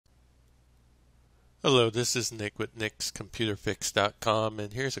Hello, this is Nick with nickscomputerfix.com,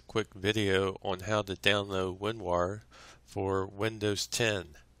 and here's a quick video on how to download WinRAR for Windows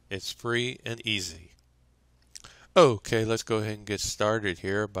 10. It's free and easy. Okay, let's go ahead and get started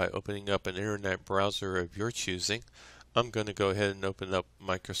here by opening up an internet browser of your choosing. I'm going to go ahead and open up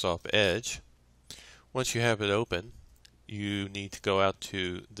Microsoft Edge. Once you have it open, you need to go out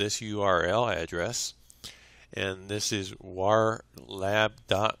to this URL address, and this is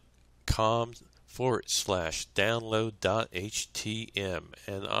warlab.com/download.htm,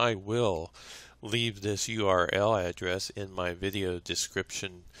 and I will leave this URL address in my video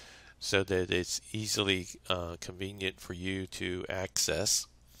description so that it's easily convenient for you to access.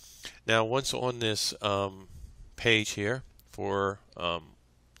 Now, once on this page here for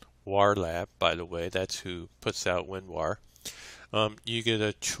WarLab, by the way, that's who puts out WinRAR. You get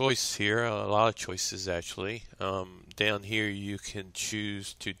a choice here, a lot of choices actually. Down here you can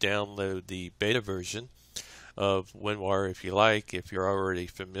choose to download the beta version of WinRAR if you like, if you're already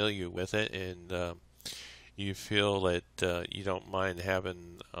familiar with it and you feel that you don't mind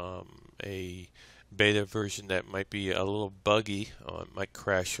having a beta version that might be a little buggy, it might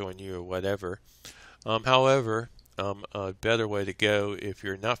crash on you or whatever. However, a better way to go if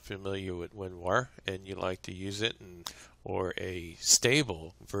you're not familiar with WinRAR and you like to use it or a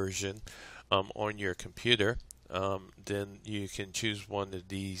stable version on your computer, then you can choose one of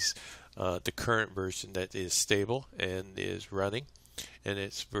these, the current version that is stable and is running, and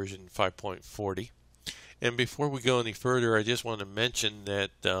it's version 5.40. And before we go any further, I just want to mention that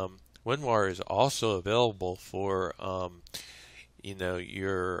WinRAR is also available for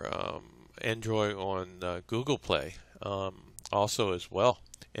your Android on Google Play also as well,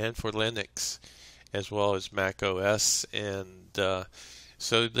 and for Linux as well as Mac OS, and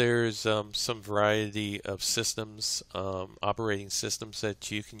so there's some variety of systems, operating systems that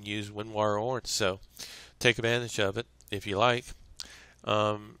you can use WinRAR on, so take advantage of it if you like.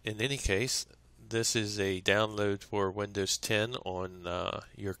 In any case, this is a download for Windows 10 on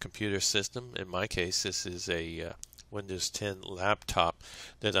your computer system. In my case, this is a Windows 10 laptop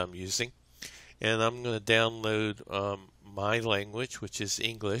that I'm using, and I'm going to download my language, which is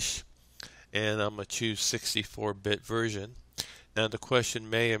English, and I'm going to choose 64-bit version. Now the question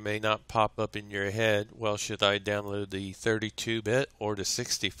may or may not pop up in your head, well, should I download the 32-bit or the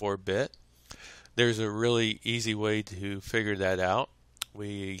 64-bit? There's a really easy way to figure that out.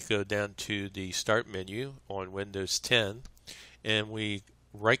 We go down to the Start menu on Windows 10, and we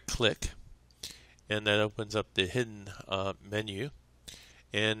right-click, and that opens up the hidden menu,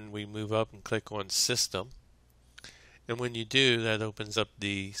 and we move up and click on System. And when you do, that opens up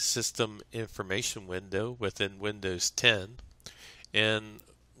the System Information window within Windows 10. And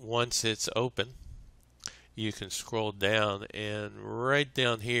once it's open, you can scroll down, and right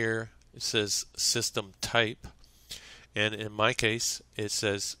down here it says System Type. And in my case, it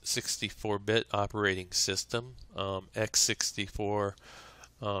says 64-bit operating system, x64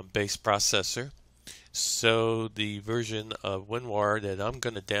 base processor. So the version of WinRAR that I'm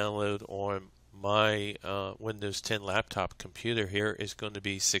going to download on my Windows 10 laptop computer here is going to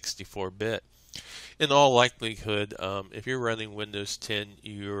be 64-bit. In all likelihood, if you're running Windows 10,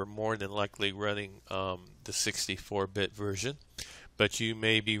 you're more than likely running the 64-bit version, but you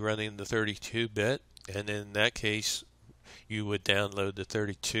may be running the 32-bit, and in that case, you would download the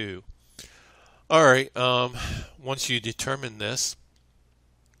 32. Alright, once you determine this,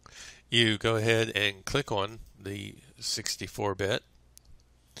 you go ahead and click on the 64-bit,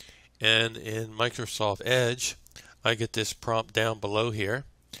 and in Microsoft Edge, I get this prompt down below here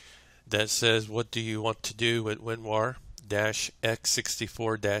that says, what do you want to do with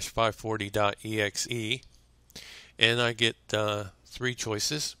WinRAR-x64-540.exe? And I get three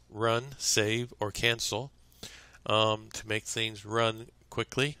choices: run, save, or cancel. To make things run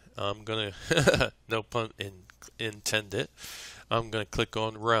quickly, I'm going to, no pun intended, I'm going to click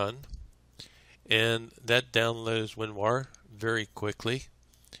on run, and that downloads WinRAR very quickly,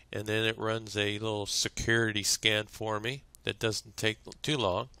 and then it runs a little security scan for me that doesn't take too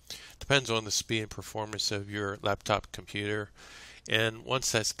long. Depends on the speed and performance of your laptop computer. And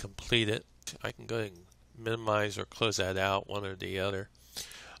once that's completed, I can go ahead and minimize or close that out, one or the other.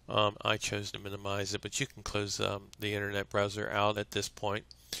 I chose to minimize it, but you can close the internet browser out at this point.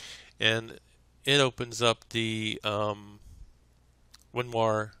 And it opens up the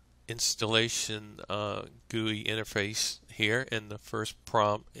WinRAR installation GUI interface here, and the first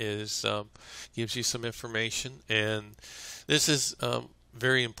prompt is gives you some information, and this is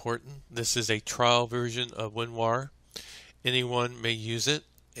very important. This is a trial version of WinRAR. Anyone may use it,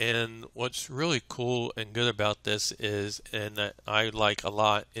 and what's really cool and good about this is, and that I like a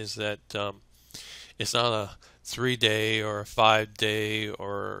lot, is that It's not a 3-day or a 5-day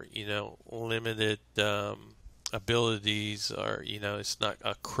or limited abilities, or it's not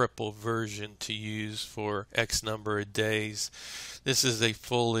a crippled version to use for X number of days. This is a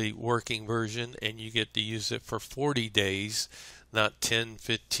fully working version, and you get to use it for 40 days, not 10,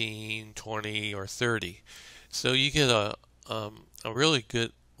 15, 20, or 30. So you get a really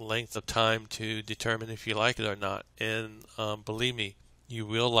good length of time to determine if you like it or not. And believe me, you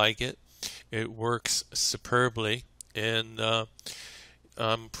will like it. It works superbly, and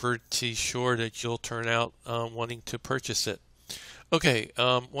I'm pretty sure that you'll turn out wanting to purchase it. Okay,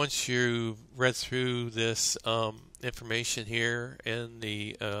 once you've read through this information here in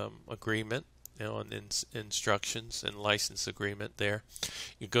the agreement, on instructions and license agreement there,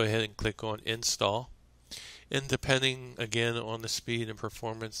 you go ahead and click on install. And depending again on the speed and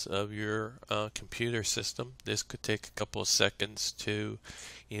performance of your computer system, this could take a couple of seconds to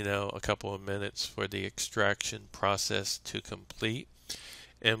a couple of minutes for the extraction process to complete.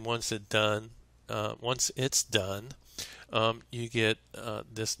 And once it's done, you get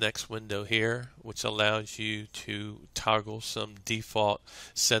this next window here, which allows you to toggle some default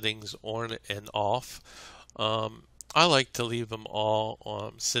settings on and off. I like to leave them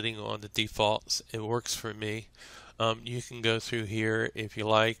all sitting on the defaults. It works for me. You can go through here if you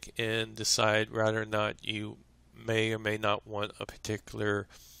like and decide whether or not you may or may not want a particular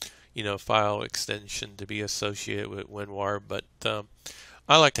file extension to be associated with WinRAR, but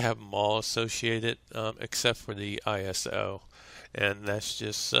I like to have them all associated except for the ISO, and that's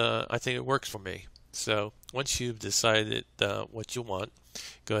just I think it works for me. So once you've decided what you want,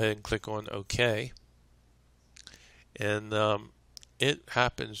 go ahead and click on OK, and it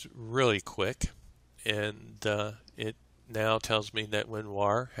happens really quick, and it now tells me that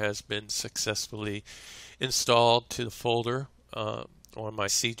WinRAR has been successfully installed to the folder on my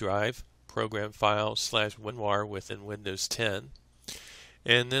C drive, program file /WinRAR within Windows 10.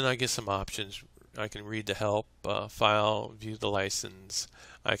 And then I get some options. I can read the help, file, view the license.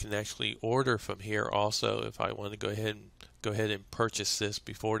 I can actually order from here also if I want to go ahead and purchase this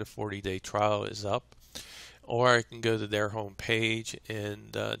before the 40-day trial is up. Or I can go to their home page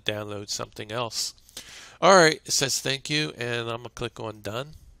and download something else. Alright, it says thank you, and I'm going to click on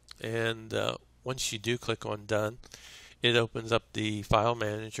done. And once you do click on done, it opens up the file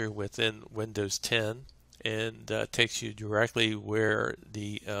manager within Windows 10 and takes you directly where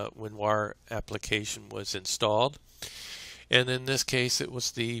the WinRAR application was installed. And in this case, it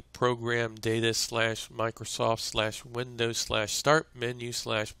was the program data /Microsoft /Windows /start menu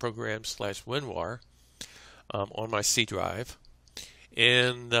 /program /WinRAR on my C drive.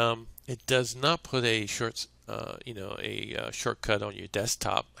 And it does not put a shortcut on your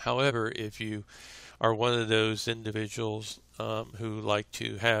desktop. However, if you are one of those individuals who like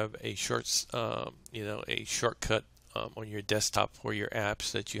to have a shortcut on your desktop for your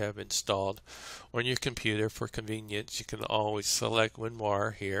apps that you have installed on your computer for convenience, you can always select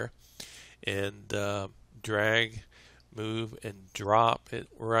WinRAR here and drag, move, and drop it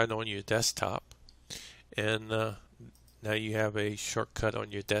right on your desktop. And now you have a shortcut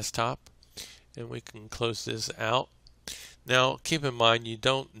on your desktop, and we can close this out. Now keep in mind, you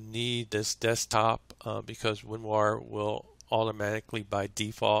don't need this desktop because WinRAR will automatically by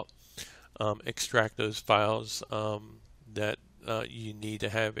default extract those files that you need to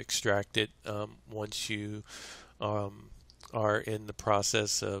have extracted once you are in the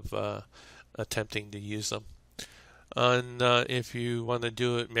process of attempting to use them. And if you want to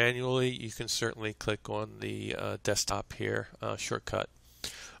do it manually, you can certainly click on the desktop here shortcut.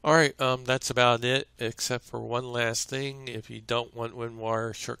 Alright, that's about it, except for one last thing. If you don't want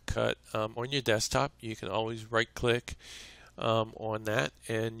WinRAR shortcut on your desktop, you can always right click on that,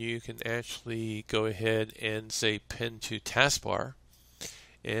 and you can actually go ahead and say pin to taskbar,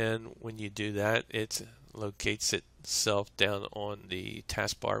 and when you do that, it locates itself down on the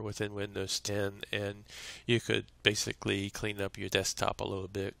taskbar within Windows 10, and you could basically clean up your desktop a little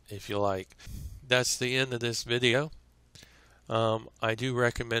bit if you like. That's the end of this video. I do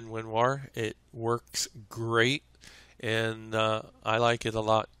recommend WinRAR. It works great, and I like it a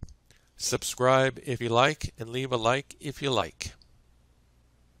lot. Subscribe if you like, and leave a like if you like.